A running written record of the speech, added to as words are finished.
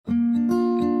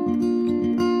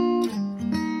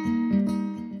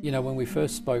when we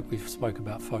first spoke, we spoke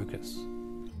about focus.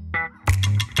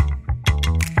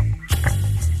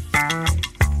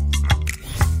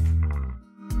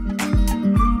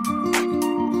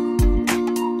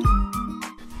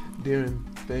 Darren,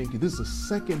 thank you. This is the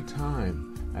second time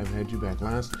I've had you back.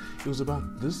 It was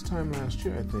about this time last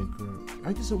year, I think.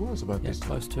 I guess it was about this time.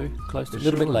 Close to. A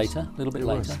little bit later.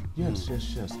 Yes.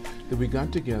 That we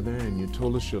got together and you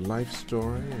told us your life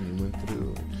story and you went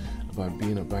through about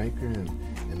being a biker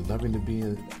and loving to be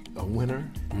a winner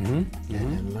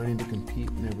and learning to compete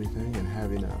and everything and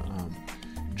having a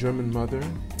German mother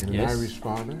and an Irish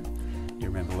father. You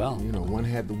remember well. One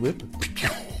had the whip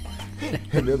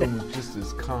and the other one was just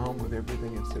as calm with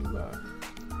everything and said,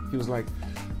 it was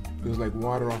like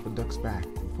water off a duck's back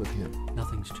with him.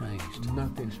 Nothing's changed.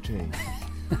 Nothing's changed.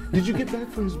 Did you get back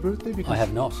for his birthday? I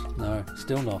have not. No,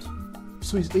 still not.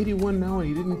 So he's 81 now and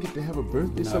he didn't get to have a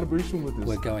birthday celebration with us?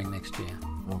 We're going next year.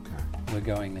 Okay. We're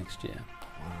going next year.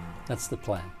 Wow. That's the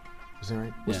plan. Is that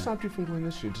right? What stopped you from going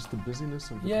this year? Just the busyness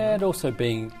of the club? And also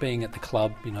being at the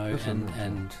club,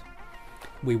 and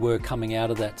we were coming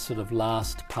out of that sort of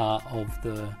last part of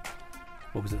the,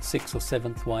 6th or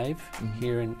 7th wave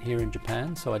here in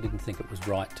Japan. So I didn't think it was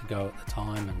right to go at the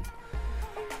time, and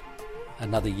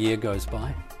another year goes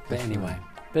by. But anyway,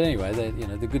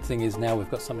 the good thing is now we've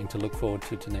got something to look forward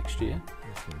to next year,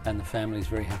 and the family's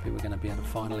very happy we're going to be able to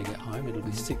finally get home. It'll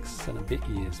be 6 and a bit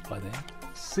years by then.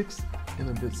 6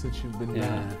 and a bit since you've been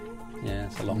back. Yeah,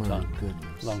 it's a long time.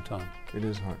 Goodness. Long time. It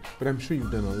is hard. But I'm sure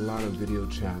you've done a lot of video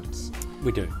chats.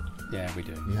 We do. Yeah, we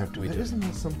do. You have to. Isn't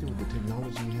that something with the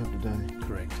technology you have today?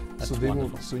 Correct. That's so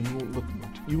wonderful.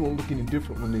 You won't look any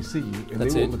different when they see you, and they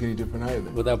won't look any different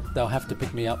either. Well, they'll have to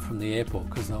pick me up from the airport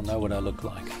because they'll know what I look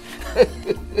like.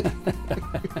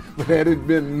 But had it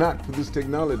been not for this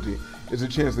technology, there's a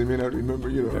chance they may not remember,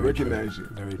 recognize you.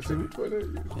 Very true.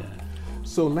 Yeah.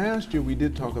 So last year we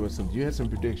did talk about something. You had some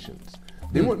predictions.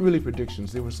 They weren't really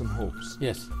predictions, they were some hopes.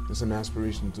 Yes. And some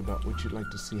aspirations about what you'd like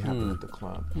to see happen at the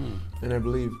club. And I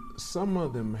believe some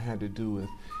of them had to do with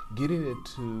getting it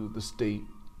to the state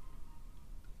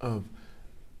of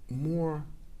more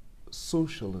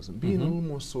socialism, being a little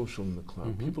more social in the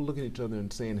club. People looking at each other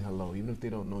and saying hello, even if they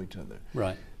don't know each other.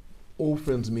 Right. Old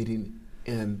friends meeting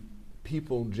and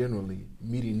people generally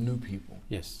meeting new people.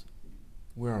 Yes.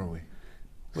 Where are we?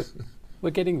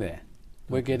 We're getting there.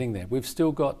 We're getting there. We've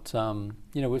still got,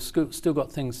 we've still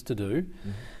got things to do,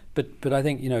 but I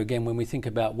think, again, when we think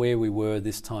about where we were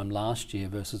this time last year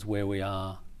versus where we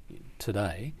are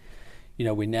today,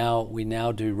 we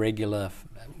now do regular.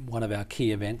 One of our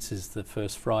key events is the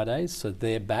first Fridays, so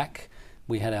they're back.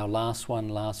 We had our last one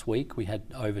last week. We had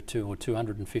over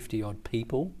 250 odd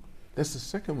people. That's the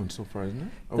second one so far, isn't it?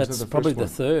 Or That's probably the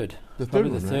third. The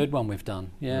third one we've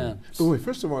done. Yeah. Right. But wait,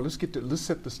 first of all, let's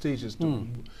set the stage as to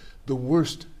the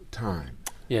worst time.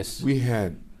 Yes. We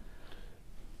had.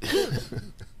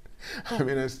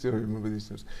 I still remember these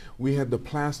things. We had the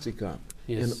plastic up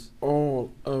in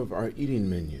all of our eating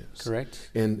menus.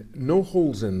 Correct. And no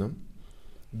holes in them.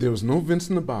 There was no vents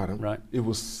in the bottom. Right. It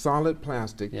was solid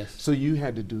plastic. Yes. So you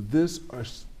had to do this or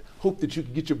hope that you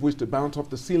could get your voice to bounce off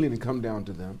the ceiling and come down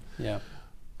to them. Yeah.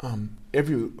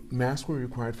 Every masks were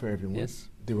required for everyone. Yes.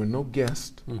 There were no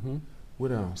guests.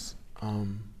 What else?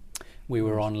 We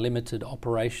were on limited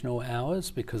operational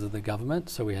hours because of the government,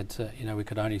 so we had to, we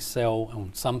could only sell,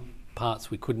 on some parts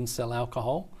we couldn't sell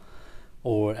alcohol,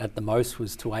 or at the most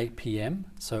was to 8 p.m.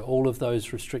 So all of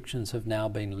those restrictions have now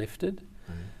been lifted,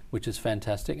 which is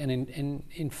fantastic. And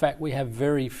in fact, we have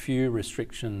very few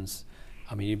restrictions.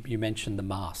 I mean, you mentioned the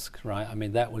mask, right? I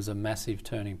mean, that was a massive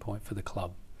turning point for the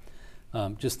club.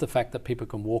 Just the fact that people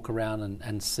can walk around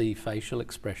and see facial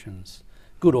expressions,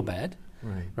 good or bad,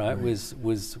 right.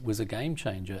 was a game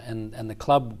changer. And the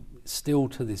club still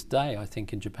to this day, I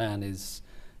think in Japan is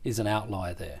an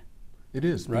outlier there. It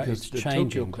is, right? because It's the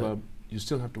changing, Tokyo Club, you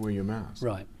still have to wear your mask.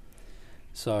 Right.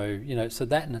 So, so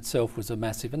that in itself was a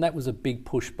massive, and that was a big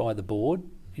push by the board,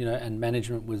 and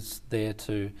management was there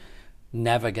to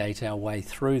navigate our way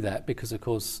through that, because of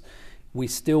course we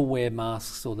still wear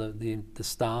masks, or the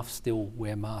staff still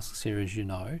wear masks here, as you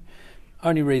know.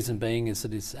 Only reason being is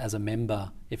that as a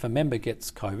member, if a member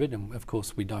gets COVID, and of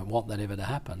course we don't want that ever to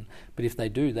happen, but if they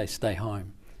do, they stay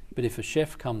home. But if a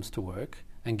chef comes to work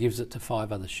and gives it to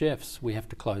 5 other chefs, we have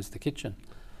to close the kitchen.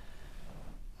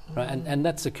 Right, and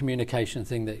that's a communication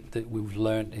thing that we've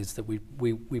learned, is that we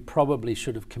probably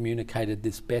should have communicated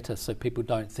this better, so people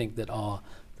don't think that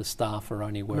the staff are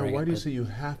only wearing it. No, why do you say you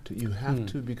have to? You have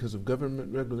to because of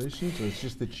government regulations, or it's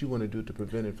just that you want to do it to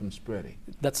prevent it from spreading?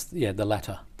 That's the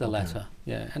latter. Latter.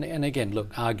 Yeah, and again,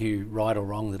 look, argue right or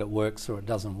wrong that it works or it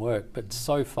doesn't work, but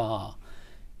so far,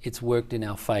 it's worked in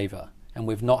our favour, and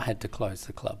we've not had to close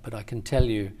the club. But I can tell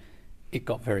you, it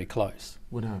got very close.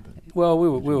 What happened? Well, we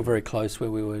were very close,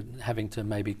 where we were having to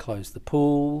maybe close the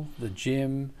pool, the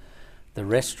gym, the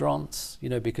restaurants, you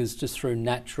know, because just through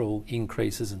natural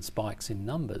increases and spikes in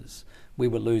numbers, we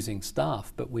were losing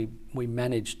staff, but we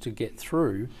managed to get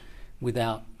through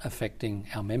without affecting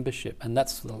our membership. And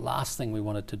that's the last thing we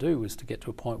wanted to do, was to get to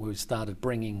a point where we started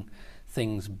bringing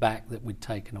things back that we'd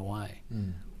taken away,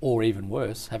 or even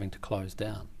worse, having to close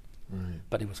down. Right.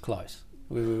 But it was close.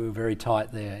 We were very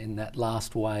tight there in that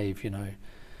last wave, you know,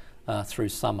 through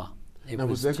summer. Now,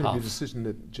 was that going to be a decision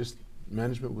that just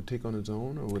management would take on its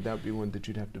own, or would that be one that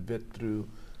you'd have to vet through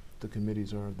the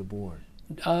committees or the board?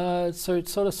 So it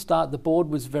sort of the board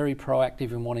was very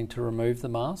proactive in wanting to remove the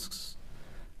masks.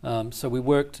 So we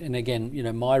worked, and again, you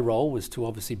know, my role was to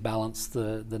obviously balance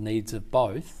the needs of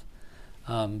both,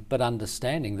 but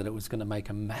understanding that it was going to make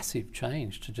a massive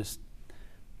change to just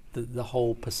the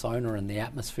whole persona and the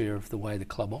atmosphere of the way the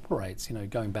club operates, you know,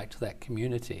 going back to that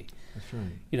community. That's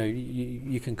right. You know,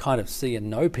 you can kind of see and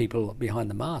know people behind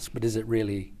the mask, but is it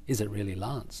really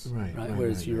Lance? Right.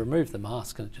 Whereas you remove the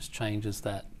mask and it just changes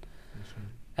that. That's right.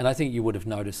 And I think you would have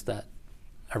noticed that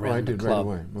around the Right club.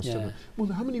 away, most of it.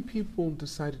 Well, how many people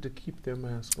decided to keep their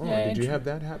mask on? Yeah, Did you have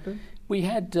that happen? We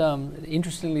had,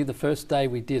 interestingly, the first day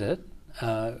we did it,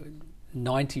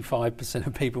 95%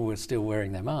 of people were still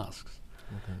wearing their masks.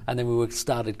 Okay. And then we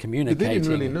started communicating. But they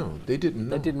didn't really know. They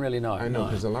didn't really know. I know,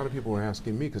 because a lot of people were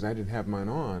asking me, because I didn't have mine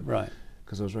on. Right.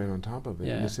 Because I was right on top of it.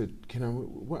 Yeah. And they said, can I,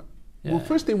 what? Yeah. Well,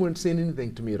 first they weren't saying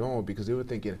anything to me at all, because they were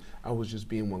thinking I was just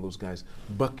being one of those guys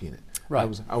bucking it. Right.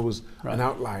 I was Right. an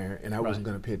outlier, and I Right. wasn't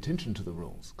going to pay attention to the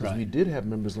rules. Because Right. we did have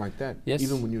members like that, Yes.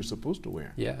 even when you're supposed to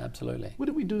wear. Yeah, absolutely. What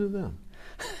did we do to them?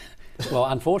 Well,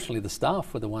 unfortunately, the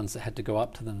staff were the ones that had to go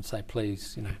up to them and say,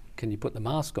 please, you know, can you put the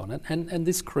mask on? And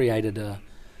this created a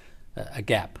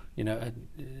gap, you know,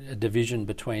 a division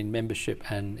between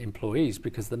membership and employees,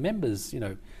 because the members, you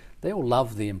know, they all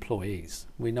love the employees.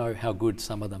 We know how good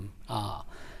some of them are,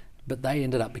 but they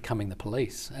ended up becoming the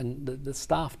police, and the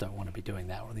staff don't want to be doing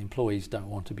that, or the employees don't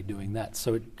want to be doing that.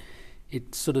 So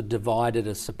it sort of divided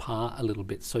us apart a little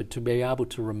bit. So to be able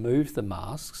to remove the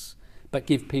masks, but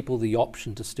give people the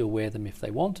option to still wear them if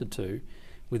they wanted to,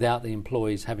 without the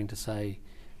employees having to say,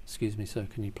 excuse me, sir,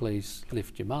 can you please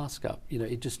lift your mask up? You know,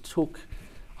 it just took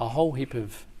a whole heap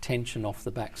of tension off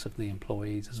the backs of the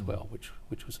employees as well,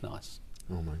 which was nice.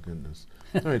 Oh my goodness!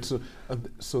 All right, so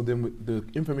then the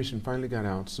information finally got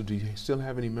out. So do you still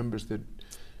have any members that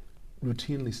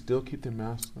routinely still keep their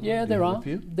masks on? Yeah, there are.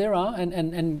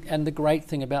 And the great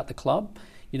thing about the club,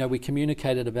 you know, we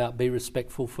communicated about be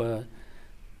respectful for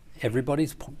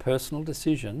everybody's personal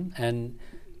decision, and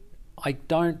I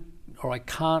can't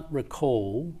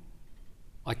recall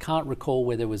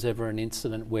where there was ever an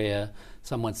incident where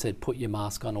someone said put your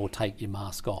mask on or take your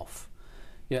mask off.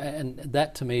 Yeah, and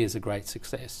that to me is a great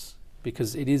success,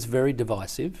 because it is very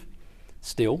divisive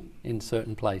still in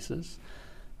certain places,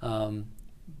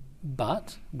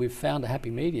 but we've found a happy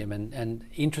medium, and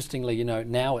interestingly, you know,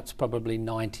 now it's probably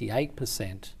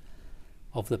 98%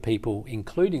 of the people,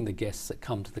 including the guests that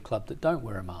come to the club, that don't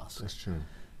wear a mask. That's true.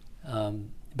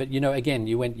 But you know, again,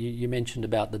 you mentioned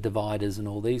about the dividers and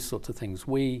all these sorts of things.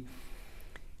 We've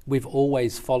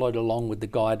always followed along with the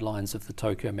guidelines of the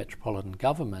Tokyo Metropolitan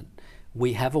Government.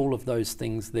 We have all of those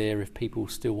things there if people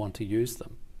still want to use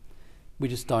them. We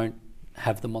just don't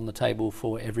have them on the table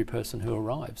for every person who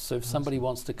arrives. So if somebody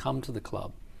wants to come to the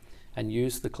club and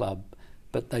use the club,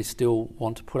 but they still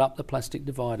want to put up the plastic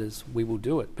dividers, we will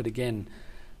do it. But again,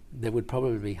 there would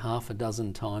probably be half a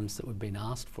dozen times that we've been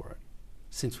asked for it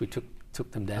since we took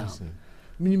them down.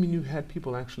 I mean, you mean you had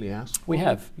people actually ask for We it?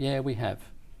 have, yeah, we have,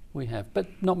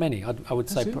 but not many. I would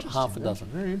say half a That's dozen.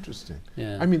 very interesting.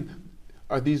 Yeah. I mean,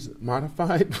 are these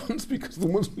modified ones? Because the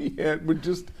ones we had were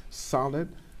just solid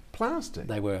plastic.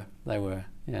 They were,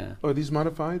 yeah. Are these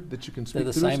modified that you can speak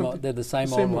They're the through same. something? They're the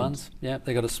same old ones. Yeah,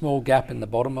 they got a small gap in the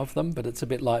bottom of them, but it's a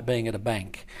bit like being at a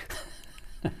bank.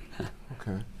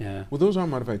 Okay. Yeah. Well, those are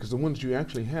modified, because the ones you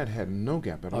actually had no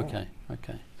gap at all. Okay.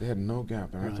 They had no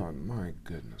gap, and Right. I thought, my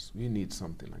goodness, we need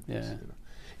something like this. Yeah. You know?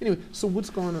 Anyway, so what's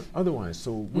going on otherwise?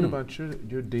 So what about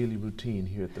your daily routine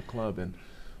here at the club, and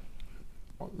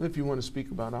if you want to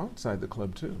speak about outside the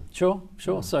club too? Sure.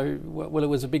 Yeah. So, well, it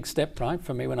was a big step, right,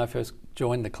 for me when I first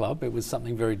joined the club. It was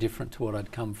something very different to what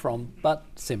I'd come from, but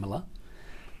similar.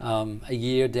 A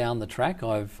year down the track,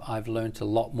 I've learnt a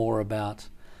lot more about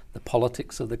the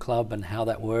politics of the club and how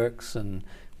that works, and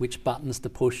which buttons to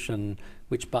push and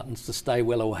which buttons to stay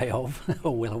well away of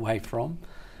or well away from.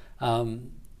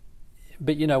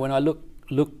 But you know, when I look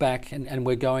look back, and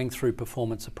we're going through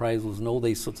performance appraisals and all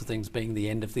these sorts of things being the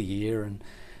end of the year, and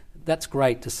that's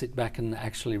great to sit back and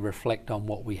actually reflect on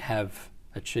what we have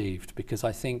achieved, because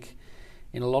I think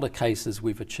in a lot of cases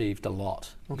we've achieved a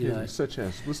lot. Okay, such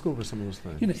as, let's go over some of those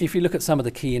things. You know, if you look at some of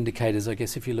the key indicators, I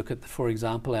guess if you look at, for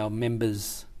example, our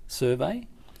members survey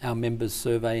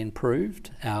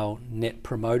improved, our net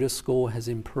promoter score has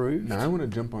improved. Now I want to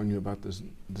jump on you about this,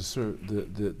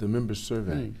 the members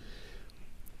survey.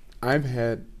 I've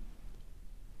had,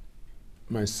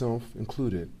 myself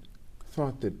included,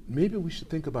 thought that maybe we should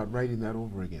think about writing that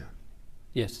over again.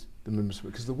 Yes. The members survey,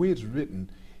 because the way it's written,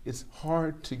 it's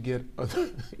hard to get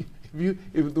other.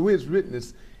 if the way it's written,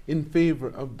 it's in favor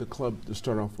of the club to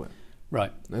start off with.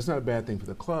 Right. That's not a bad thing for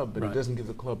the club, but right. It doesn't give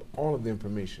the club all of the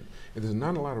information. And there's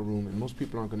not a lot of room, and most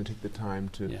people aren't going to take the time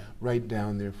to write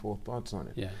down their full thoughts on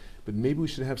it. Yeah. But maybe we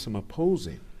should have some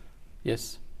opposing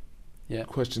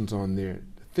questions on there,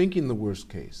 thinking the worst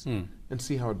case, and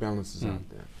see how it balances out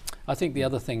there. I think the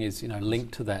other thing is,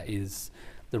 linked to that is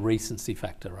the recency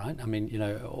factor, right? I mean,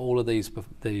 all of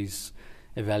these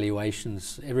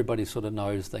evaluations, everybody sort of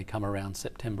knows they come around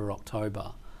September,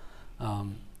 October.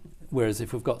 Whereas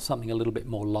if we've got something a little bit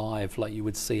more live, like you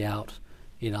would see out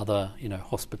in other,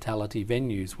 hospitality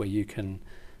venues where you can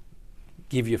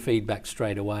give your feedback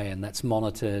straight away, and that's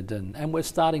monitored, and we're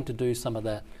starting to do some of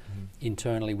that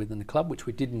internally within the club, which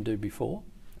we didn't do before.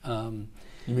 You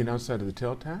mean outside of the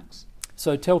TEL tax?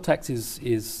 So TEL tax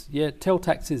TEL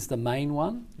tax is the main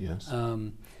one. Yes.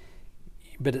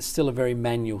 But it's still a very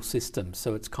manual system,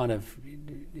 so it's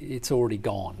it's already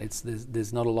gone.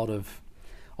 There's not a lot of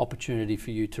opportunity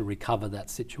for you to recover that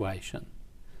situation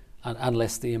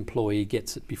unless the employee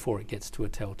gets it before it gets to a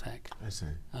TEL tax. I see.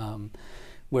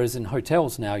 Whereas in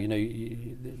hotels now,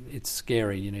 it's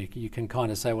scary. You can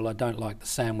kind of say, well, I don't like the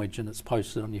sandwich, and it's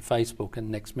posted on your Facebook, and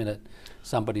next minute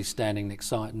somebody's standing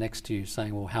next to you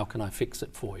saying, well, how can I fix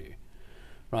it for you?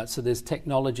 Right, so there's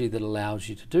technology that allows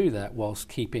you to do that whilst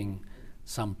keeping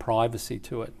some privacy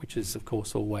to it, which is, of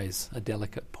course, always a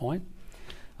delicate point.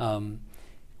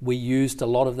 We used a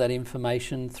lot of that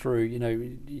information through,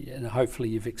 and hopefully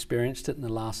you've experienced it in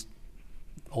the last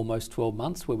almost 12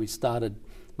 months, where we started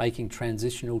making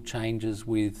transitional changes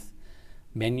with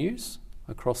menus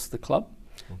across the club.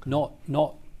 Okay.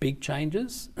 Not big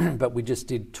changes, but we just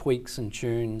did tweaks and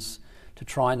tunes to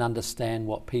try and understand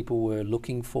what people were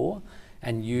looking for,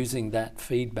 and using that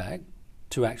feedback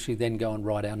to actually then go and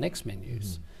write our next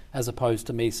menus, as opposed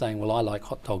to me saying, well, I like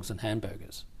hot dogs and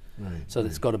hamburgers. Right, so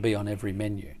that's got to be on every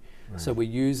menu. Right. So we're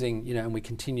using, and we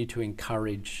continue to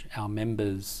encourage our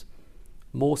members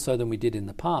more so than we did in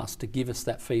the past to give us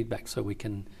that feedback so we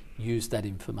can use that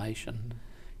information.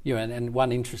 And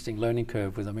one interesting learning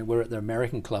curve was, we're at the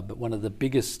American club, but one of the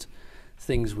biggest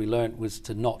things we learnt was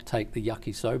to not take the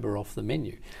yakisoba off the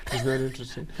menu. Isn't that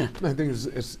interesting? I think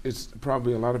it's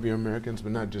probably a lot of your Americans,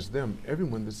 but not just them.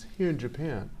 Everyone that's here in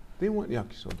Japan, they want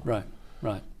yakisoba.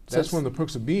 Right. That's one of the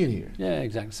perks of being here. Yeah,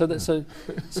 exactly.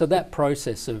 So that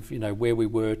process of where we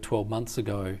were 12 months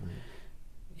ago,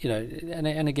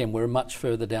 and again, we're much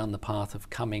further down the path of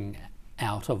coming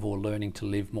out of or learning to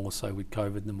live more so with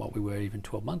COVID than what we were even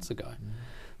 12 months ago.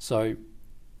 So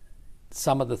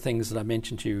some of the things that I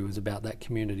mentioned to you was about that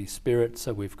community spirit.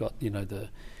 So we've got, the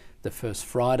first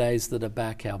Fridays that are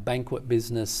back. Our banquet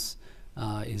business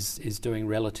is doing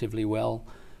relatively well.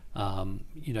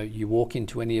 You walk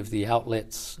into any of the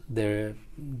outlets, they're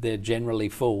generally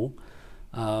full.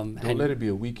 Don't let it be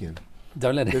a weekend.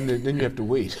 Don't let it. Then you have to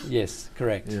wait. Yes,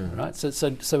 correct. Yeah. Right.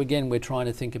 So again, we're trying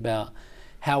to think about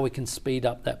how we can speed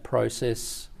up that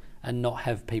process and not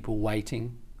have people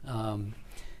waiting.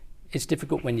 It's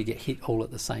difficult when you get hit all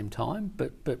at the same time,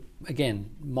 but again,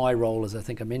 my role, as I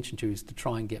think I mentioned to you, is to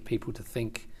try and get people to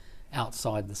think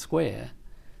outside the square.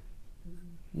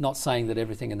 Not saying that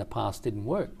everything in the past didn't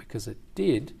work, because it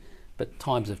did, but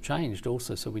times have changed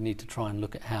also, so we need to try and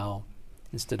look at how,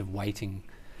 instead of waiting,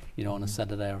 on a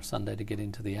Saturday or Sunday to get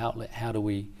into the outlet, how do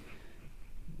we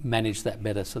manage that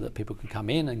better so that people can come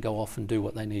in and go off and do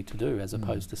what they need to do, as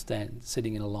opposed to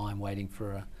sitting in a line waiting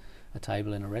for a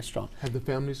table in a restaurant. Have the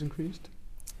families increased?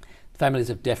 Families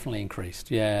have definitely increased,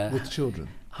 yeah. With children?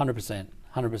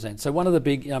 100%. So one of the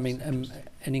big, an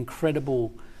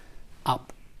incredible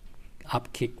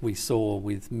upkick we saw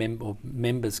with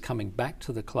members coming back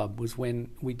to the club was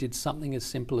when we did something as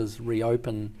simple as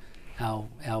reopen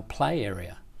our play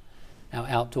area, our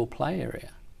outdoor play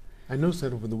area. I noticed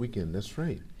that over the weekend, that's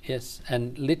right. Yes,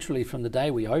 and literally from the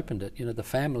day we opened it, the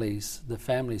families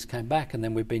came back, and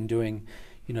then we've been doing,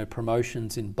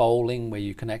 promotions in bowling where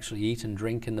you can actually eat and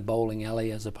drink in the bowling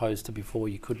alley, as opposed to before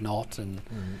you could not. And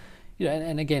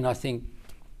and again, I think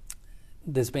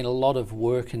there's been a lot of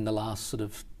work in the last sort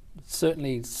of,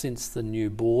 certainly since the new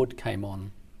board came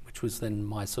on, which was then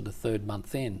my sort of second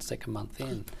month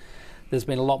in, there's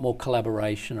been a lot more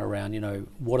collaboration around,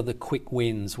 what are the quick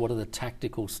wins, what are the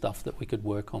tactical stuff that we could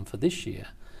work on for this year.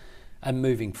 And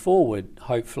moving forward,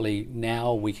 hopefully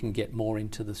now we can get more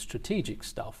into the strategic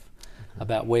stuff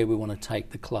about where we want to take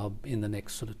the club in the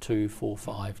next sort of 2, 4,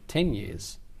 5, 10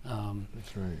 years.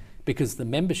 That's right. Because the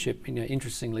membership,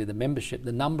 interestingly,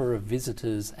 the number of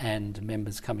visitors and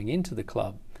members coming into the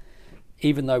club,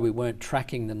 even though we weren't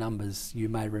tracking the numbers, you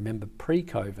may remember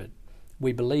pre-COVID,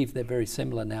 we believe they're very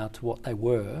similar now to what they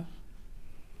were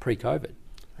pre-COVID.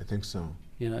 I think so.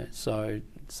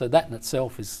 So that in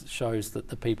itself shows that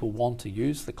the people want to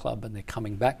use the club and they're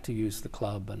coming back to use the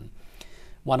club. And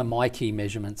one of my key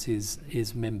measurements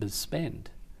is members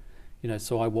spend.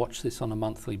 So I watch this on a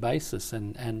monthly basis,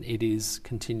 and it is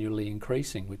continually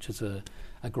increasing, which is a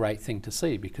great thing to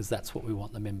see, because that's what we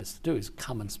want the members to do, is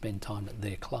come and spend time at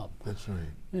their club. That's right.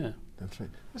 Yeah. That's right.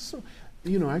 So,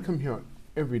 I come here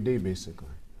every day basically,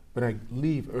 but I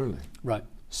leave early. Right.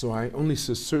 So I only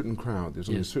see a certain crowd. There's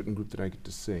only a certain group that I get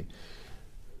to see.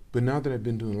 But now that I've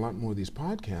been doing a lot more of these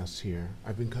podcasts here,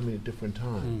 I've been coming at different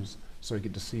times, so I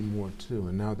get to see more too.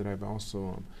 And now that I've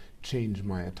also changed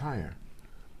my attire,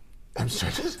 I'm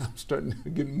starting to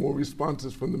get more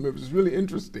responses from the members. It's really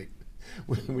interesting.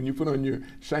 When you put on your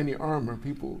shiny armor,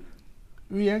 people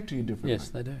react to you differently. Yes,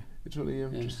 they do. It's really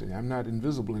interesting. Yeah. I'm not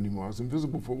invisible anymore. I was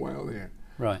invisible for a while there.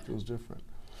 Right. It feels different.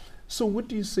 So what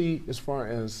do you see as far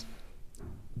as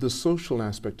the social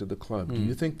aspect of the club? Do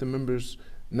you think the members,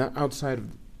 not outside of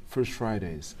First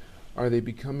Fridays, are they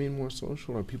becoming more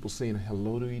social? Are people saying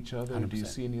hello to each other? 100%. Do you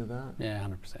see any of that? Yeah,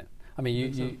 100%. I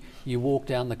mean, you walk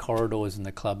down the corridors in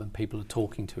the club and people are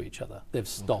talking to each other. They've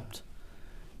stopped,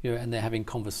 and they're having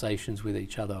conversations with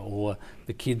each other, or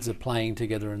the kids are playing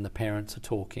together and the parents are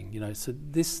talking. So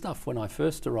this stuff, when I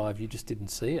first arrived, you just didn't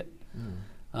see it.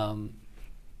 And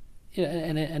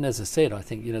as I said, I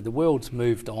think the world's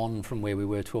moved on from where we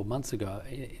were 12 months ago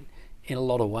in a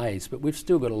lot of ways, but we've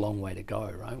still got a long way to go,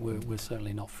 right? We're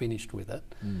certainly not finished with it.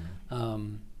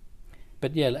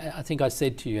 But yeah, I think I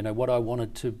said to you, what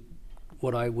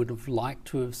I would have liked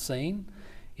to have seen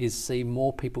is see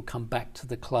more people come back to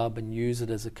the club and use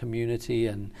it as a community.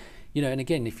 And and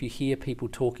again, if you hear people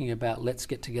talking about let's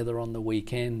get together on the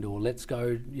weekend, or let's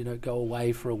go go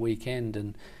away for a weekend,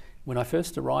 and when I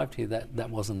first arrived here, that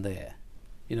wasn't there.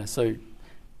 So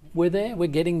we're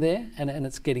getting there, and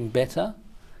it's getting better,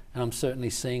 and I'm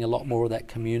certainly seeing a lot more of that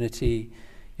community.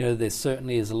 There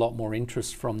certainly is a lot more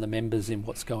interest from the members in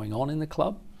what's going on in the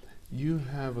club. You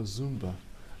have a Zumba.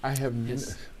 I have.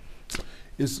 Yes.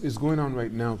 It's going on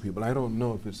right now, people. I don't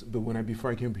know if it's, but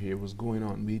before I came here, it was going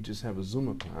on. We just have a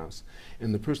Zumba class,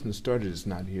 and the person that started it's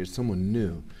not here. It's someone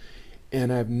new,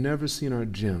 and I've never seen our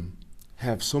gym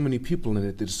have so many people in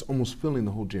it that it's almost filling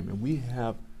the whole gym. And we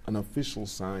have an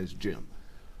official-sized gym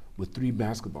with 3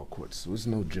 basketball courts, so it's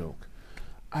no joke.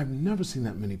 I've never seen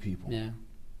that many people. Yeah,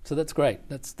 so that's great.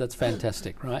 That's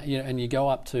fantastic, right? And you go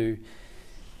up to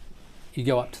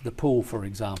the pool, for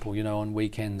example, on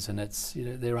weekends, and it's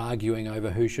they're arguing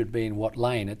over who should be in what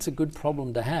lane. It's a good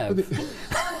problem to have.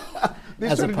 They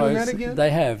started doing that again? They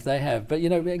have. But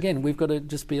again, we've got to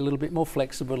just be a little bit more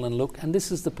flexible and look. And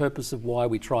this is the purpose of why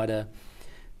we try to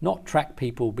not track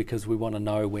people, because we want to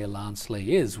know where Lance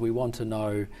Lee is. We want to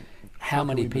know how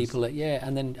many people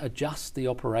and then adjust the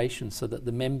operation so that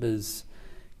the members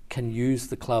can use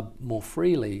the club more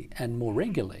freely and more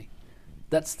regularly.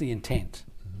 That's the intent.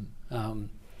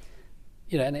 And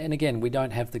again, we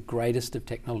don't have the greatest of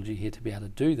technology here to be able to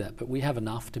do that, but we have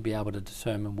enough to be able to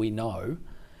determine, we know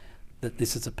that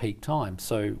this is a peak time,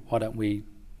 so why don't we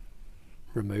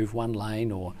remove one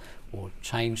lane or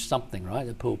change something, right?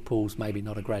 The pool's maybe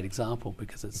not a great example,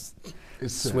 because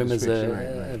swimmers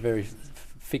are very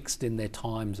fixed in their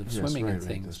times of swimming and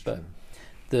things, but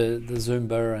the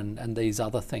Zumba and these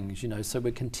other things, so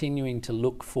we're continuing to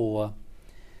look for.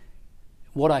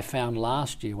 What I found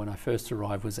last year when I first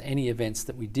arrived was any events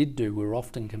that we did do, we were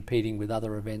often competing with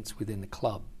other events within the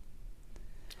club.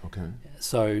 Okay.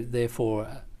 So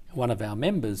therefore, one of our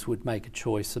members would make a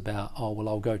choice about,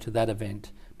 I'll go to that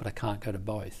event, but I can't go to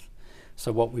both.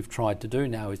 So what we've tried to do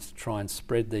now is to try and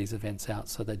spread these events out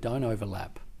so they don't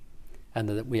overlap, and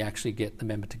that we actually get the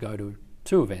member to go to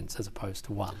 2 events as opposed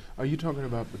to 1. Are you talking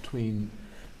about between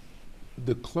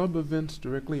the club events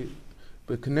directly?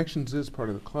 But Connections is part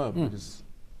of the club. It is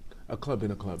a club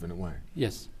in a way.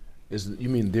 Yes. You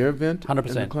mean their event? 100%. And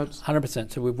the clubs?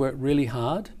 100%. So we've worked really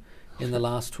hard in the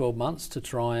last 12 months to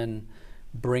try and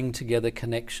bring together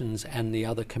connections and the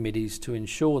other committees to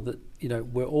ensure that, you know,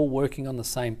 we're all working on the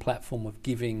same platform of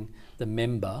giving the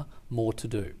member more to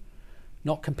do,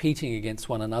 not competing against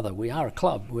one another. We are a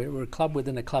club. We're a club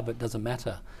within a club. It doesn't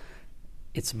matter.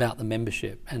 It's about the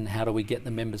membership and how do we get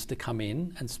the members to come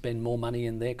in and spend more money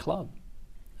in their club.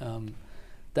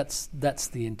 That's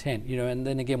the intent, you know. And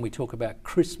then again, we talk about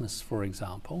Christmas, for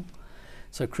example.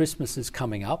 So Christmas is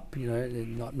coming up, you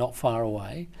know, not far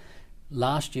away.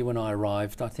 Last year when I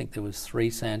arrived, I think there was 3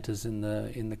 Santas in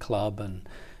the club, and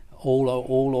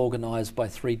all organised by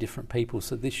 3 different people.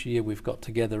 So this year we've got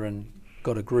together and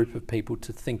got a group of people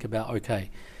to think about,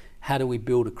 okay, how do we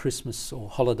build a Christmas or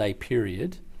holiday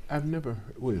period? I've never,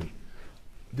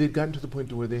 they'd gotten to the point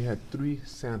to where they had 3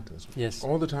 Santas. Yes.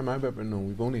 All the time I've ever known,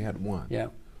 we've only had 1. Yeah.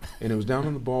 And it was down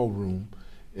in the ballroom,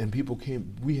 and people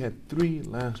came. We had 3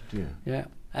 last year. Yeah,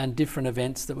 and different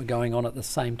events that were going on at the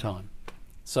same time.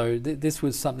 So this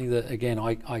was something that, again,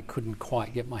 I couldn't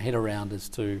quite get my head around as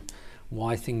to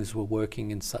why things were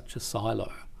working in such a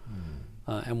silo.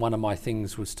 And one of my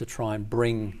things was to try and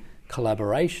bring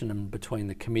collaboration between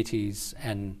the committees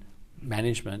and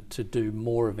management to do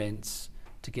more events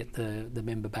to get the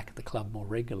member back at the club more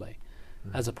regularly,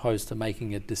 as opposed to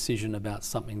making a decision about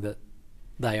something that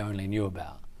they only knew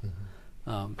about.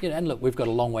 You know, and look, we've got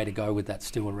a long way to go with that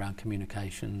still around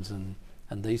communications and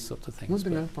these sorts of things. One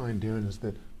thing I find, Darren, is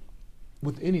that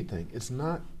with anything, it's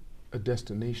not a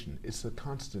destination, it's a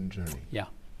constant journey. Yeah.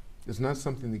 It's not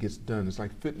something that gets done. It's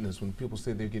like fitness. When people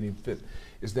say they're getting fit,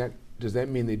 does that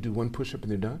mean they do 1 push-up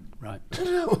and they're done? Right.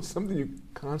 No, it's something you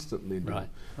constantly do. Right.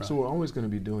 So we're always going to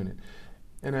be doing it.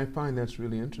 And I find that's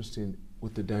really interesting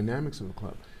with the dynamics of the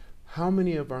club. How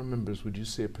many of our members, would you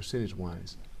say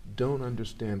percentage-wise, don't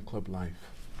understand club life?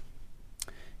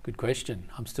 Good question.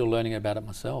 I'm still learning about it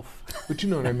myself. But you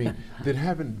know what I mean? That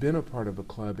haven't been a part of a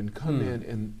club and come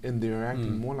in and they're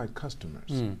acting more like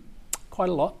customers. Quite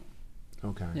a lot.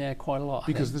 Okay. Yeah, quite a lot.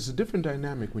 Because there's a different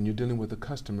dynamic when you're dealing with a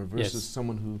customer versus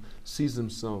someone who sees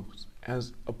themselves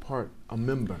as a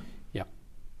member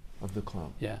of the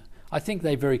club. Yeah. I think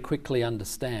they very quickly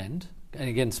understand, and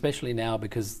again, especially now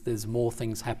because there's more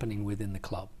things happening within the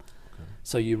club. Okay.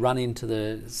 So you run into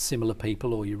the similar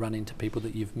people or you run into people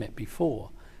that you've met before.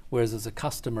 Whereas as a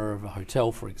customer of a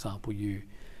hotel, for example, you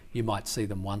might see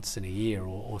them once in a year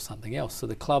or something else. So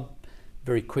the club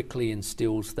very quickly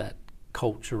instills that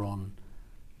culture on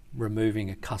removing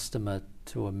a customer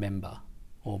to a member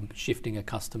or shifting a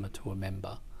customer to a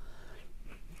member.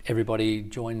 Everybody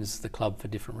joins the club for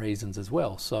different reasons as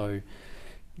well. So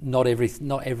not every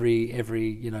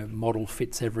model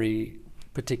fits every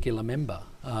particular member.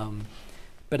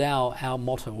 But our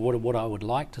motto, what I would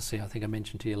like to see, I think I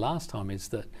mentioned to you last time, is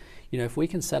that, you know, if we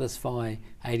can satisfy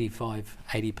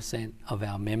 80% of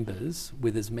our members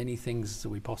with as many things as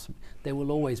we possibly, there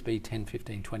will always be 10,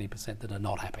 15, 20% that are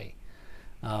not happy.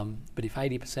 But if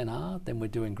 80% are, then we're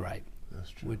doing great. That's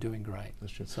true. We're doing great.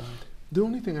 That's true. So the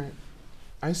only thing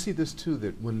I see this too,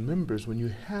 that when you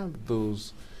have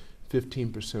those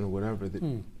 15% or whatever that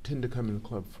tend to come in the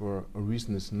club for a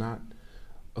reason that's not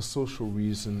a social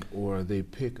reason, or they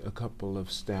pick a couple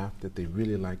of staff that they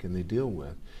really like and they deal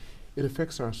with, it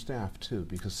affects our staff too,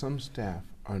 because some staff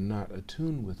are not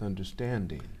attuned with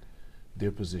understanding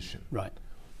their position. Right.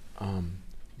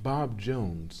 Bob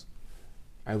Jones,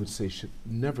 I would say, should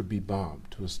never be Bob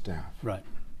to a staff. Right.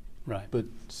 Right. But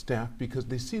staff, because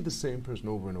they see the same person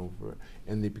over and over,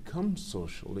 and they become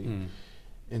socially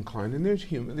inclined, and they're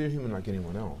human like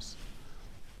anyone else.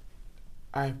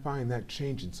 I find that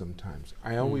changing sometimes.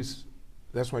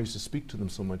 That's why I used to speak to them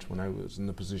so much when I was in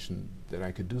the position that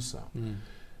I could do so.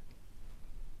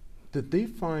 That they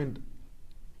find,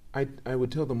 I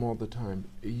would tell them all the time,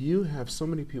 you have so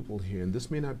many people here, and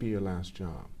this may not be your last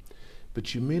job,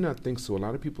 but you may not think so. A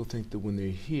lot of people think that when they're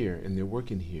here and they're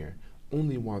working here,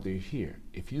 only while they're here.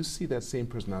 If you see that same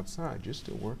person outside, you're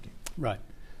still working. Right.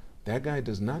 That guy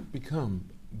does not become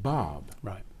Bob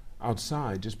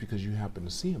outside just because you happen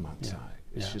to see him outside.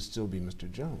 It should still be Mr.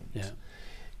 Jones. Yeah.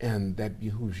 And that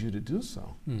behooves you to do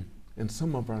so. And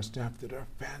some of our staff that are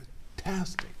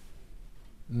fantastic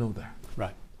know that.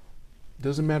 Right.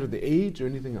 Doesn't matter the age or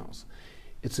anything else.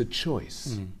 It's a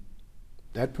choice.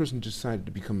 That person decided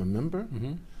to become a member.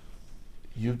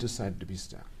 You've decided to be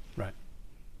staff. Right.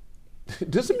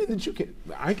 It doesn't mean that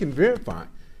I can verify.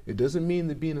 It doesn't mean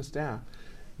that being a staff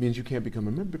means you can't become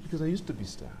a member, because I used to be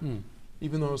staff,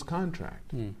 even though it was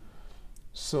contract.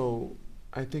 So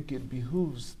I think it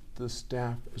behooves the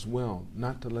staff as well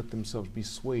not to let themselves be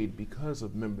swayed because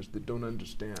of members that don't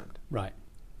understand. Right.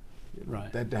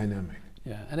 That dynamic.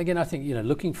 Yeah, and again, I think,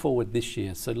 looking forward this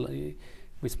year, so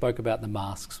we spoke about the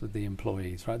masks with the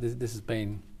employees, right? This has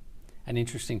been an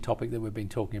interesting topic that we've been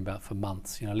talking about for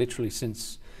months. Literally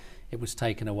since it was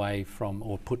taken away from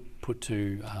or put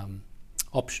to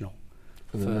optional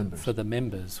for the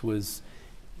members, was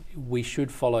we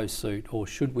should follow suit, or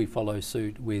should we follow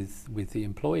suit with the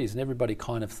employees? And everybody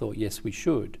kind of thought, yes, we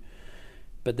should.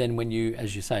 But then when you,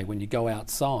 as you say, when you go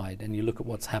outside and you look at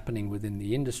what's happening within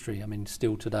the industry, I mean,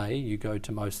 still today, you go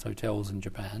to most hotels in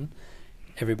Japan,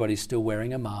 everybody's still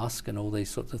wearing a mask and all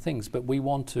these sorts of things. But we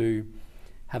want to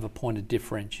have a point of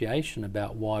differentiation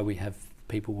about why we have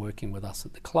people working with us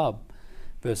at the club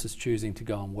versus choosing to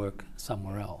go and work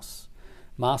somewhere else.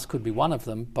 Mask could be one of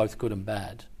them, both good and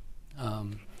bad.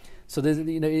 So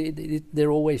there's,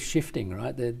 they're always shifting,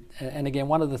 right? And again,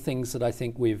 one of the things that I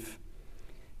think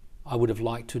I would have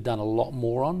liked to have done a lot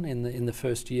more on in the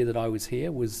first year that I was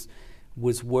here was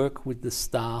work with the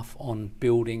staff on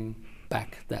building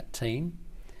back that team.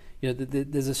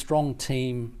 There's a strong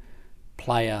team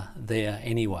player there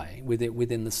anyway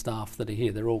within the staff that are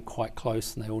here. They're all quite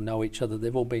close and they all know each other.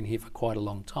 They've all been here for quite a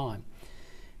long time.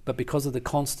 But because of the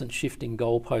constant shifting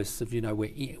goalposts of,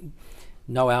 we're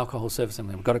no alcohol service, and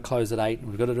we've got to close at 8, and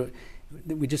we've got to do it,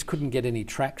 we just couldn't get any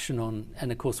traction on.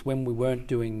 And of course, when we weren't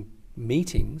doing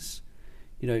meetings,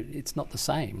 it's not the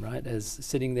same, right, as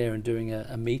sitting there and doing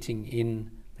a meeting in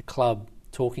the club,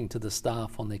 talking to the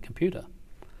staff on their computer.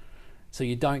 So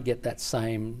you don't get that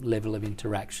same level of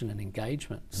interaction and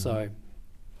engagement. Mm-hmm. So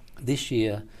this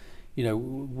year,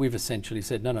 we've essentially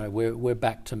said, no, we're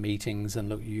back to meetings, and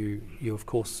look, you of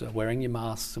course are wearing your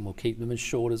masks, and we'll keep them as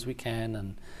short as we can,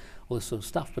 and all this sort of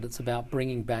stuff. But it's about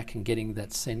bringing back and getting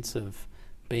that sense of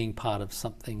being part of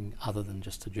something other than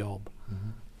just a job.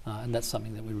 Mm-hmm. And that's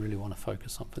something that we really want to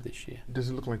focus on for this year. Does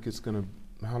it look like it's going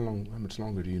to, how much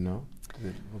longer do you know?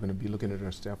 That we're going to be looking at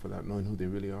our staff without knowing who they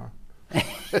really are?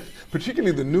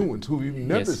 Particularly the new ones who we've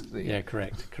never seen. Yeah,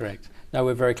 correct. No,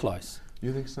 we're very close.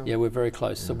 You think so? Yeah, we're very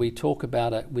close. Yeah. So we talk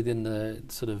about it within the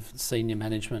sort of senior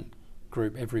management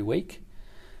group every week.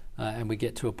 And we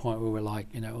get to a point where we're like,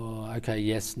 okay,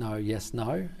 yes,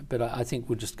 no. But I think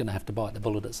we're just going to have to bite the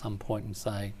bullet at some point and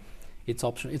say it's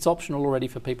optional. It's optional already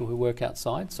for people who work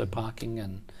outside, so parking,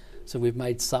 and so we've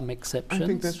made some exceptions. I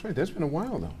think that's right. That's been a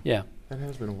while, though. Yeah. That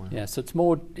has been a while. Yeah, so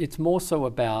it's more so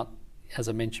about, as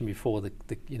I mentioned before, the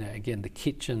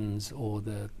kitchens or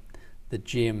the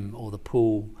gym or the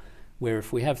pool, where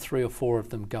if we have 3 or 4 of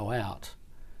them go out,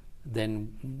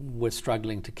 then we're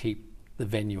struggling to keep the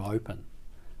venue open.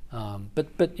 But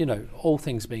all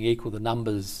things being equal, the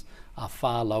numbers are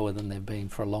far lower than they've been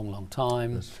for a long, long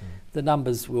time. That's true. The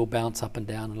numbers will bounce up and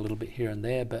down a little bit here and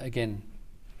there, but again,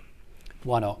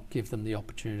 why not give them the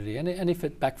opportunity? And if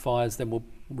it backfires, then we'll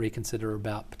reconsider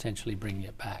about potentially bringing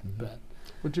it back. Mm-hmm.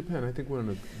 But Japan, I think we're in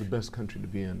the best country to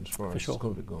be in as far as sure.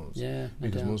 COVID goes. Yeah,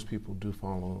 because most people do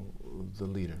follow the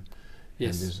leader.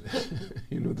 Yes.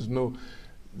 And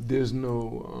there's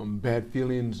no bad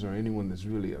feelings or anyone that's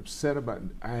really upset about it.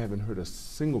 I haven't heard a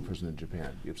single person in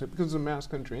Japan be upset because it's a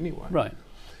mask country anyway. Right.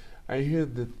 I hear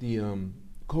that the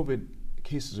COVID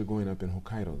cases are going up in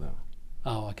Hokkaido, though.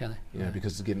 Oh, okay. Yeah, right.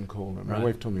 because it's getting colder. My right.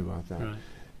 wife told me about that. Right.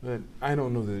 But I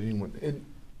don't know that anyone...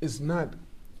 It's not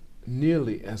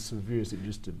nearly as severe as it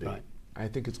used to be. Right. I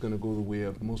think it's going to go the way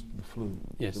of most of the flu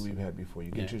yes. that we've had before.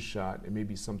 You get your shot. It may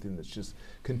be something that's just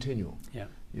continual. Yeah.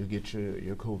 You get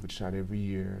your COVID shot every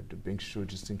year to make sure,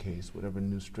 just in case, whatever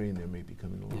new strain there may be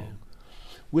coming along.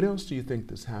 Yeah. What else do you think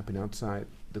that's happening outside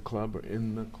the club or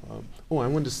in the club? Oh, I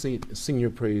wanted to sing your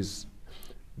praise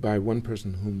by one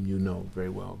person whom you know very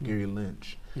well, Gary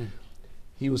Lynch. Mm.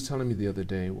 He was telling me the other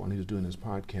day while he was doing his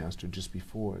podcast, or just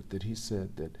before, that he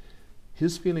said that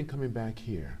his feeling coming back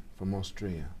here from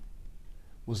Australia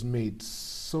was made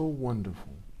so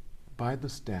wonderful by the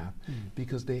staff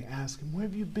because they asked him, "Where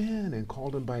have you been?" and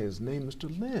called him by his name, "Mr.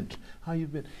 Lynch, how you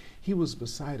been?" He was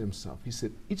beside himself. He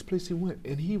said each place he went,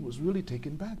 and he was really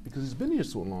taken back because he's been here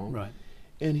so long, right?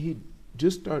 And he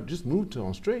just moved to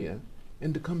Australia,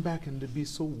 and to come back and to be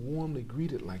so warmly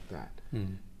greeted like that,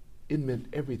 it meant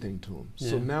everything to him.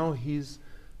 Yeah. So now he's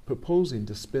proposing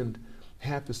to spend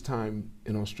half his time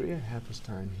in Australia, half his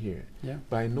time here. Yeah.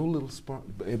 By no small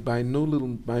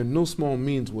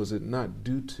means was it not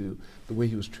due to the way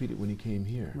he was treated when he came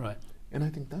here. Right. And I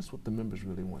think that's what the members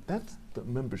really want. That's the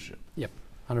membership. Yep,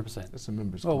 100%. That's the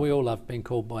members. Well, we all love being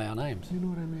called by our names. You know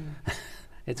what I mean?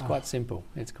 It's quite simple.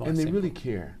 It's quite simple. And they simple. really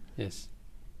care. Yes.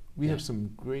 We have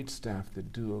some great staff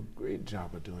that do a great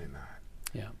job of doing that.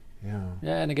 Yeah. Yeah.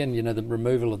 Yeah, and again, the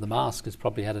removal of the mask has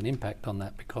probably had an impact on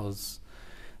that because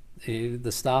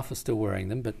the staff are still wearing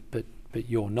them, but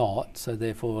you're not. So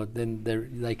therefore, then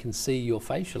they can see your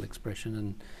facial expression,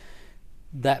 and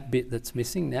that bit that's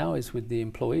missing now is with the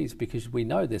employees, because we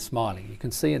know they're smiling. You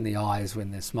can see in the eyes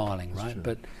when they're smiling, That's right?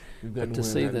 true. But to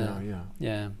see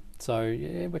yeah. So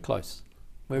yeah, we're close.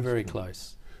 We're That's very true.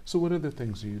 close. So what other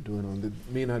things are you doing on that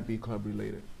may not be club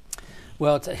related?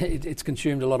 Well, it's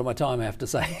consumed a lot of my time, I have to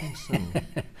say. So,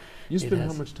 you spend how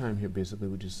has. much time here, basically,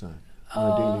 would you say,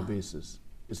 on a daily basis?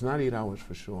 It's not 8 hours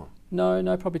for sure.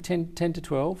 No, probably 10 to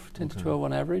 12, 10 to 12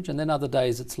 on average. And then other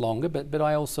days it's longer, but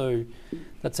I also,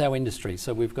 that's our industry.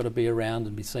 So we've got to be around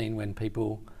and be seen when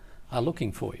people are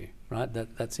looking for you, right?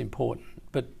 That's important.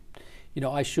 But, you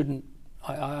know,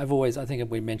 I've always, I think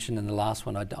we mentioned in the last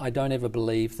one, I don't ever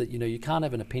believe that, you know, you can't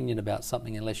have an opinion about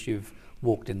something unless you've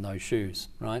walked in those shoes,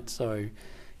 right? So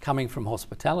coming from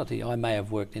hospitality, I may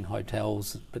have worked in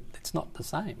hotels, but it's not the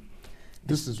same.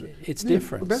 It's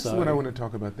different. That's what I want to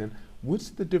talk about then. What's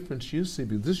the difference you see?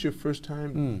 Is this your first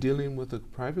time dealing with a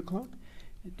private club?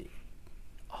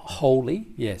 Wholly,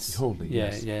 yes. Wholly,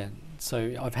 yes. Yeah.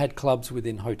 So I've had clubs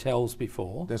within hotels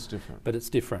before. That's different. But it's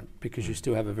different because you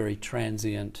still have a very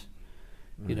transient,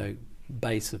 you know,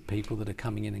 base of people that are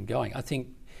coming in and going. I think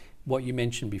what you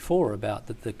mentioned before about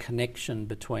the connection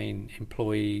between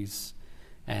employees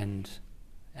and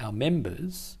our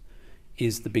members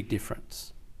is the big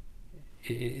difference.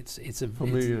 It's a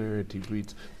familiarity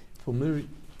breeds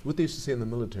what they used to say in the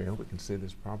military. I hope I can say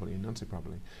this properly, enunciate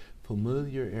properly.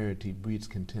 Familiarity breeds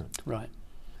contempt. Right.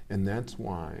 And that's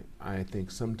why I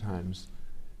think sometimes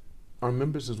our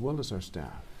members, as well as our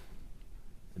staff,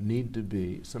 need to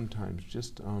be sometimes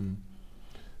just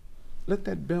let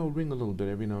that bell ring a little bit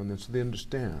every now and then, so they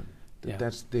understand that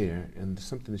that's there and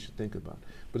something they should think about.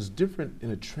 But it's different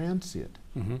in a transient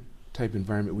type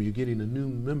environment where you're getting a new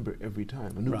member every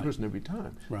time, a new person every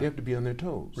time. They have to be on their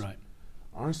toes. Right.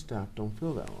 Our staff don't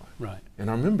feel that way. Right. And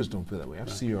our members don't feel that way. I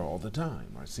see her all the time.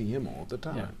 I see him all the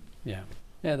time. Yeah,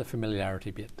 the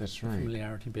familiarity bit. That's right. The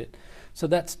familiarity bit. So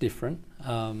that's different.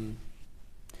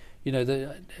 You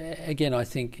know, again, I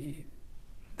think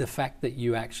the fact that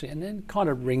you actually, and then kind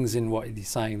of rings in what you're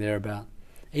saying there about,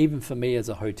 even for me as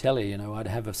a hotelier, you know, I'd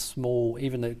have a small,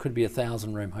 even though it could be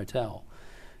 1,000-room hotel,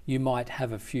 you might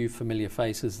have a few familiar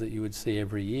faces that you would see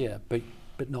every year, but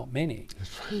not many.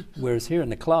 That's right. Whereas here in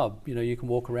the club, you know, you can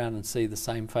walk around and see the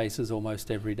same faces almost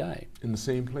every day. In the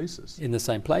same places. In the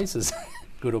same places,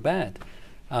 good or bad.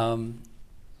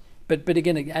 But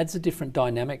again, it adds a different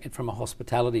dynamic from a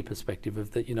hospitality perspective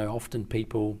of that, you know, often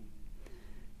people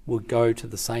will go to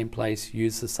the same place,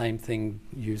 use the same thing,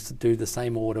 do the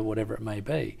same order, whatever it may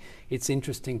be. It's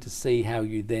interesting to see how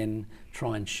you then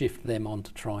try and shift them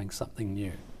onto trying something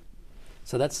new.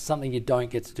 So that's something you don't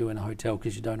get to do in a hotel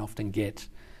because you don't often get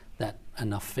that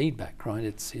enough feedback, right?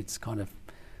 It's kind of,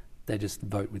 they just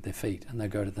vote with their feet and they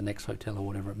go to the next hotel or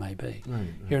whatever it may be. Right.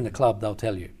 Here in the club, they'll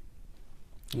tell you.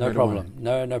 No Right problem.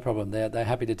 No problem. They're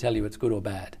happy to tell you it's good or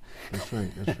bad. That's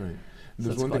right. That's right.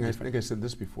 There's one thing, I think I said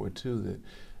this before too,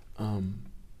 that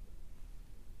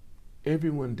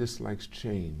everyone dislikes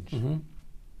change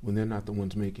when they're not the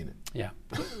ones making it. Yeah,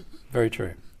 very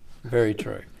true. Very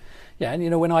true. Yeah, and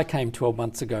you know, when I came 12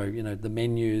 months ago, you know, the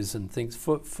menus and things,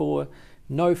 for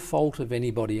no fault of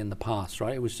anybody in the past,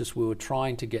 right? It was just we were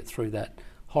trying to get through that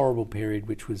horrible period,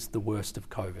 which was the worst of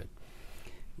COVID.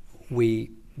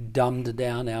 We dumbed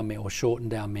down or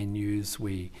shortened our menus.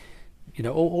 We, you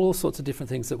know, all sorts of different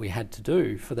things that we had to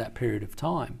do for that period of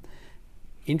time.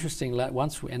 Interesting,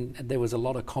 and there was a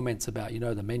lot of comments about, you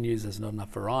know, the menus, there's not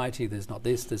enough variety, there's not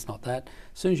this, there's not that.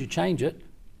 As soon as you change it,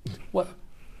 what?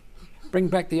 Bring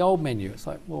back the old menu. It's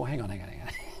like, well, hang on.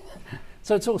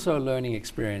 So it's also a learning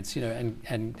experience, you know,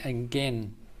 and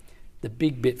again, the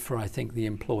big bit for, I think, the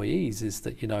employees is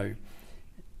that, you know,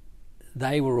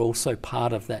 they were also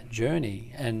part of that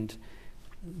journey, and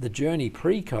the journey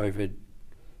pre-COVID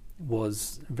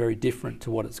was very different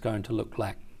to what it's going to look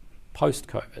like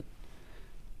post-COVID,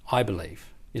 I believe.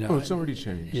 You know, it's already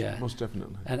changed, most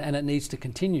definitely. And it needs to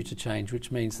continue to change,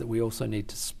 which means that we also need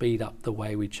to speed up the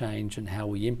way we change and how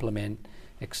we implement,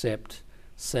 accept,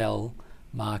 sell,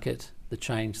 market the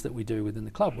change that we do within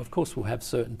the club. Of course, we'll have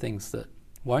certain things that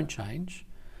won't change,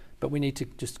 but we need to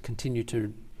just continue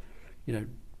to, you know,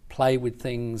 play with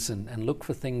things and look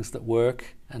for things that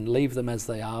work and leave them as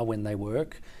they are when they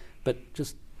work, but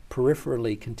just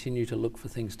peripherally continue to look for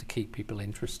things to keep people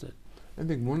interested. I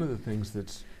think one of the things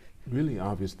that's really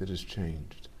obvious that has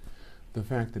changed, the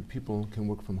fact that people can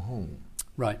work from home.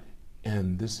 Right.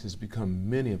 And this has become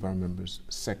many of our members'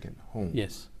 second home.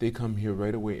 Yes. They come here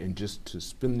right away and just to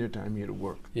spend their time here to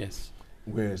work. Yes.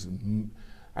 Whereas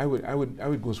I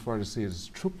would go as far as to say it's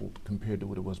tripled compared to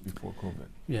what it was before COVID.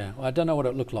 Yeah, well, I don't know what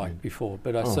it looked like before,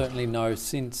 but I certainly know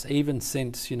since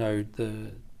you know,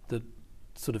 the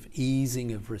sort of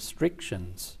easing of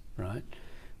restrictions, right,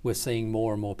 we're seeing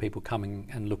more and more people coming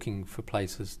and looking for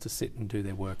places to sit and do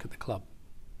their work at the club.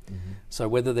 Mm-hmm. So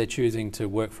whether they're choosing to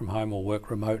work from home or work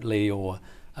remotely or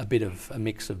a bit of a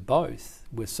mix of both,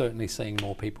 we're certainly seeing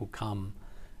more people come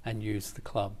and use the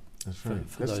club. That's right.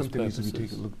 For That's those something purposes. needs to be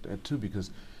taken a look at too,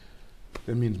 because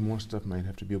that means more stuff might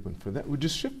have to be open for that. We're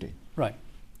just shifting. Right.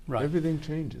 Everything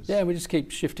changes. Yeah, we just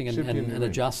keep shifting and Right.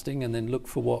 adjusting, and then look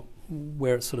for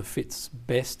where it sort of fits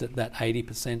best at that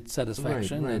 80%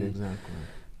 satisfaction. Right, and, exactly.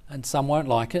 And some won't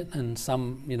like it, and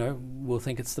some, will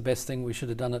think it's the best thing. We should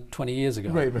have done it 20 years ago.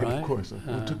 Right, of course.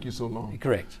 It took you so long.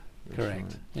 Correct. That's Correct.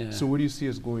 right. Yeah. So where do you see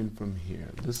us going from here?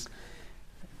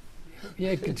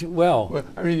 Yeah. Well.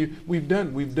 I mean, we've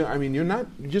done. I mean,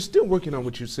 you're still working on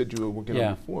what you said you were working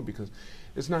on before, because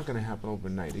it's not going to happen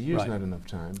overnight. A year's not enough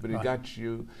time, but it got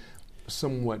you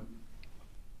somewhat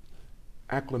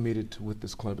acclimated to what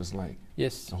this club is like.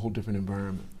 Yes. A whole different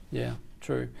environment. Yeah,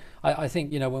 true. I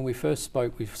think, when we first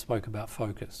spoke, we spoke about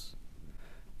focus,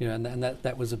 and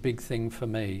that was a big thing for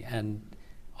me, and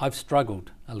I've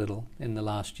struggled a little in the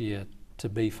last year to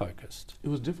be focused. It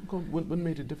was difficult? What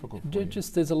made it difficult for you?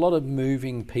 Just there's a lot of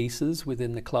moving pieces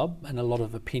within the club, and a lot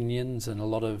of opinions and a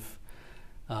lot of,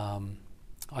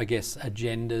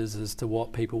 agendas as to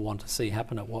what people want to see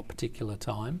happen at what particular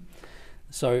time.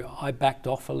 So I backed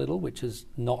off a little, which is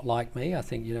not like me. I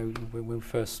think, when we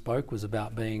first spoke was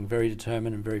about being very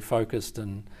determined and very focused,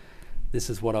 and this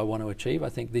is what I want to achieve. I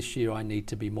think this year I need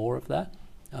to be more of that,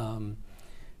 and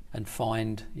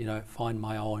find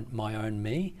my own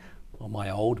me, or my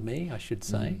old me, I should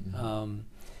say. Mm-hmm.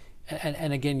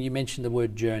 And again, you mentioned the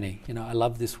word journey. I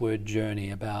love this word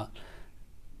journey, about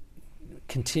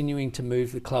continuing to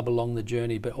move the club along the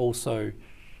journey, but also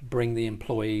bring the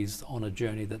employees on a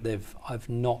journey that I've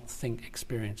not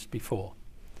experienced before.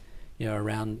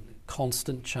 Around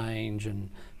constant change and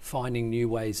finding new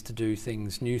ways to do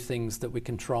things, new things that we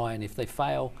can try, and if they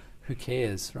fail, who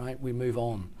cares, right? We move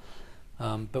on.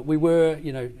 But we were,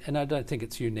 and I don't think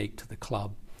it's unique to the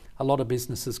club. A lot of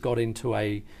businesses got into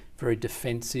a very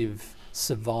defensive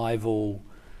survival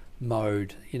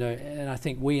mode, and I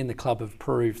think we in the club have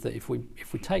proved that if we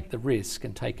take the risk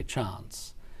and take a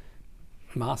chance,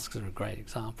 masks are a great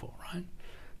example, right?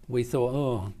 We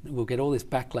thought, we'll get all this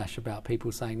backlash about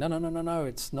people saying, no,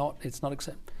 it's not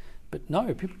acceptable. But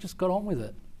no, people just got on with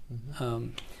it. Mm-hmm.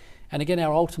 And again,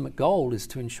 our ultimate goal is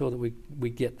to ensure that we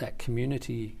get that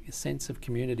community, sense of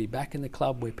community back in the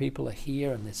club, where people are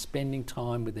here and they're spending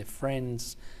time with their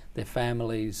friends, their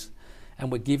families, and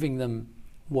we're giving them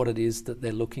what it is that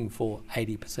they're looking for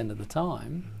 80% of the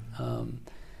time.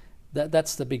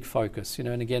 That's the big focus,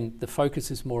 and again, the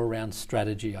focus is more around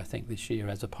strategy, I think, this year,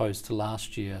 as opposed to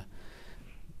last year.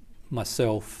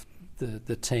 Myself,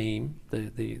 the team,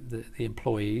 the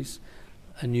employees,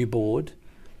 a new board,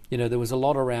 there was a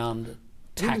lot around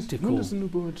tactical. When does the new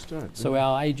board start? So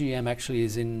our AGM actually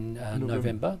is in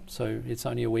November, so it's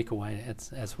only a week away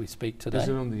as we speak today. Is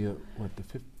it on the,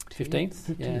 the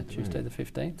 15th? Yeah, Tuesday the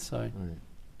 15th, so right.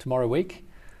 Tomorrow week.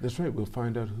 That's right. We'll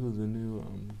find out who the new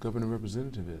governor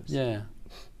representative is. Yeah.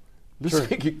 Let's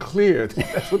make it clear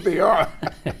that's what they are.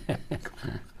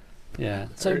 Yeah.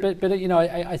 So, but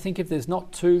I think if there's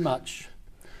not too much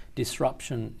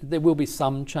disruption, there will be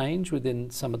some change within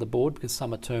some of the board, because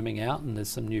some are terming out and there's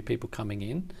some new people coming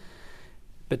in.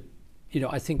 But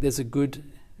I think there's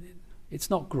it's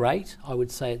not great. I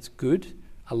would say it's good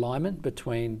alignment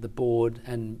between the board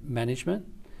and management.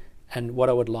 And what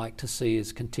I would like to see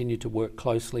is continue to work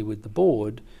closely with the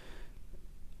board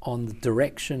on the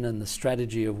direction and the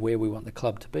strategy of where we want the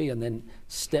club to be, and then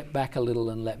step back a little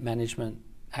and let management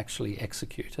actually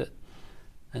execute it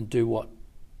and do what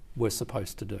we're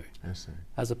supposed to do. I see.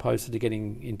 As opposed to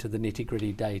getting into the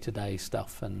nitty-gritty day-to-day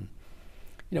stuff. And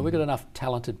we've got enough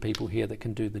talented people here that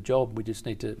can do the job. We just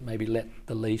need to maybe let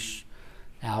the leash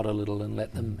out a little and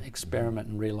let them experiment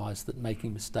and realise that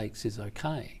making mistakes is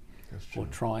okay. Or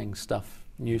trying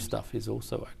new stuff is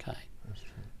also okay. That's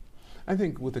true. I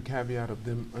think with the caveat of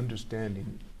them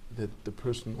understanding that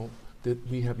that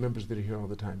we have members that are here all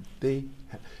the time,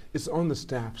 it's on the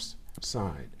staff's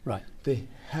side. Right. They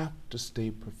have to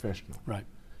stay professional. Right.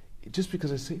 Just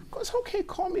because I say, it's okay,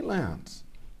 call me Lance.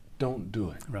 Don't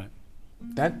do it. Right.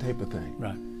 That type of thing.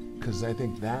 Right. Because I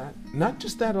think that, not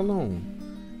just that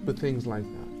alone, but things like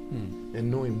that.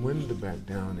 And knowing when to back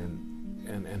down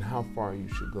and how far you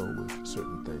should go with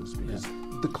certain things, because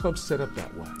the club's set up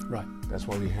that way. Right. That's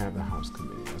why we have the house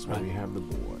committee. That's why we have the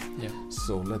board. Yeah.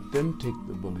 So let them take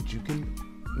the bullet. You can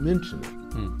mention it,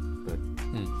 but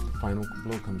the final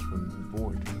blow comes from the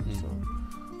board. So,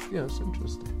 yeah, it's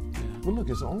interesting. Yeah. Well, look,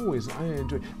 as always,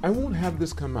 I won't have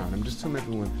this come out. I'm just telling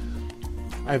everyone,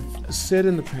 I've said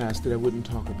in the past that I wouldn't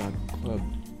talk about club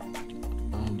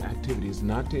activities,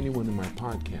 not to anyone in my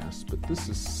podcast, but this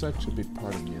is such a big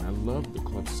part of me, and I love the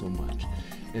club so much.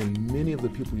 And many of the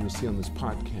people you'll see on this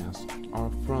podcast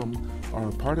are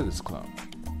a part of this club.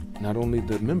 Not only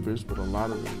the members, but a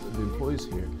lot of the employees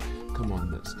here come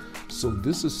on this. So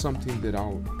this is something that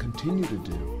I'll continue to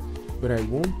do, but I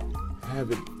won't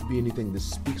have it be anything that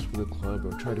speaks for the club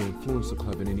or try to influence the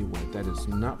club in any way. That is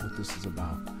not what this is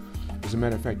about. As a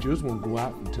matter of fact, yours won't go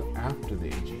out until after the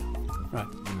AGM. Right.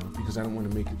 Because I don't want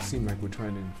to make it seem like we're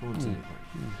trying to influence anybody.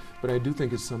 But I do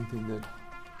think it's something that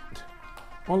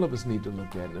all of us need to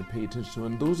look at and pay attention to.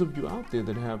 And those of you out there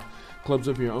that have clubs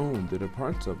of your own, that are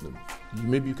parts of them,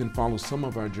 maybe you can follow some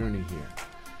of our journey here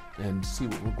and see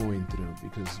what we're going through,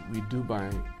 because we do, by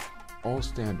all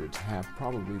standards, have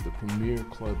probably the premier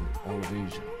club in all of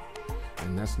Asia.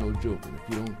 And that's no joke. And if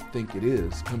you don't think it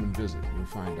is, come and visit and you'll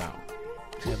find out.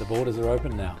 Yeah, the borders are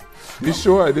open now. They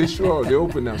sure are. They're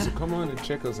open now. So come on and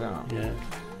check us out. Yeah.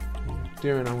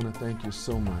 Darren, I want to thank you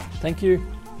so much. Thank you.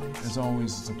 As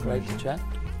always, it's a pleasure. Great to chat.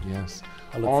 Yes.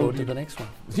 I look forward to the next one.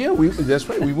 Yeah, that's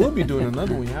right. We will be doing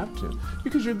another one. We have to.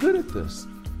 Because you're good at this.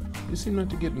 You seem not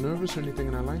to get nervous or anything,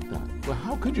 and I like that. Well,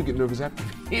 how could you get nervous after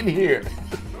being here?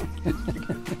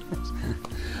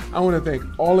 I want to thank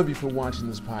all of you for watching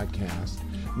this podcast.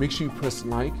 Make sure you press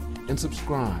like and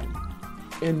subscribe.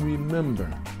 And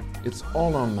remember, it's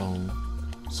all on loan,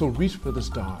 so reach for the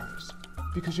stars,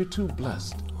 because you're too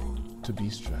blessed to be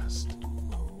stressed.